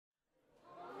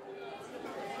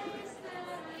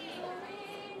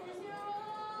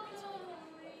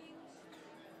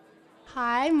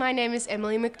Hi, my name is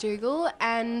Emily McDougall,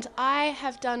 and I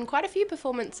have done quite a few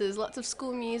performances, lots of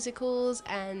school musicals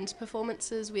and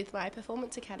performances with my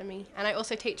performance academy. And I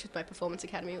also teach with my performance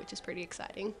academy, which is pretty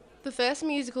exciting. The first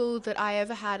musical that I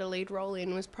ever had a lead role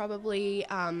in was probably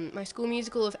my school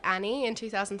musical of Annie in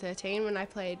 2013 when I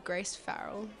played Grace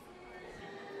Farrell.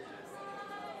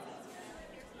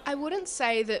 I wouldn't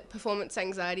say that performance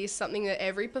anxiety is something that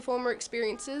every performer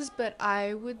experiences, but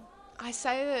I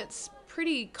say that it's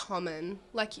pretty common.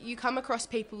 Like, you come across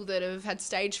people that have had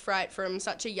stage fright from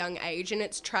such a young age and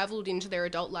it's travelled into their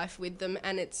adult life with them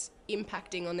and it's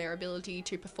impacting on their ability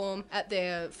to perform at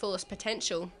their fullest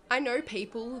potential. I know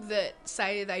people that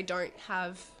say they don't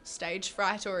have stage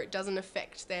fright or it doesn't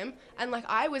affect them, and like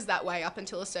I was that way up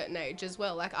until a certain age as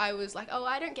well. Like I was like, oh,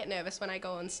 I don't get nervous when I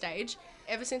go on stage.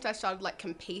 Ever since I started like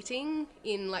competing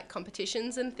in like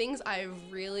competitions and things, I've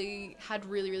really had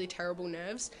really terrible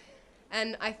nerves.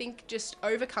 And I think just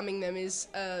overcoming them is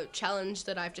a challenge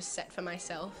that I've just set for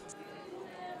myself.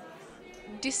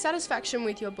 Dissatisfaction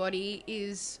with your body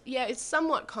is, it's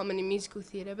somewhat common in musical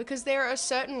theatre because there are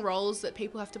certain roles that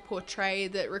people have to portray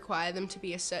that require them to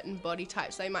be a certain body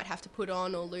type, so they might have to put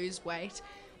on or lose weight,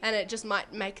 and it just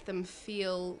might make them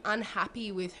feel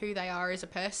unhappy with who they are as a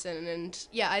person. And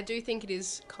I do think it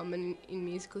is common in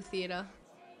musical theatre.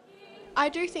 I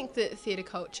do think that theatre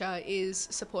culture is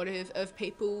supportive of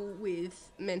people with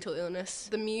mental illness.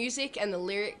 The music and the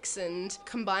lyrics and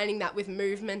combining that with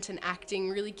movement and acting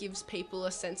really gives people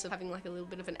a sense of having like a little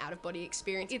bit of an out-of-body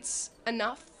experience. It's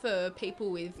enough for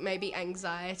people with maybe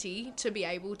anxiety to be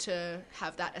able to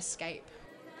have that escape.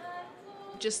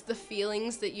 Just the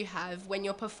feelings that you have when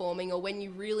you're performing or when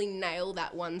you really nail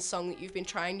that one song that you've been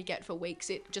trying to get for weeks,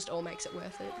 it just all makes it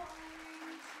worth it.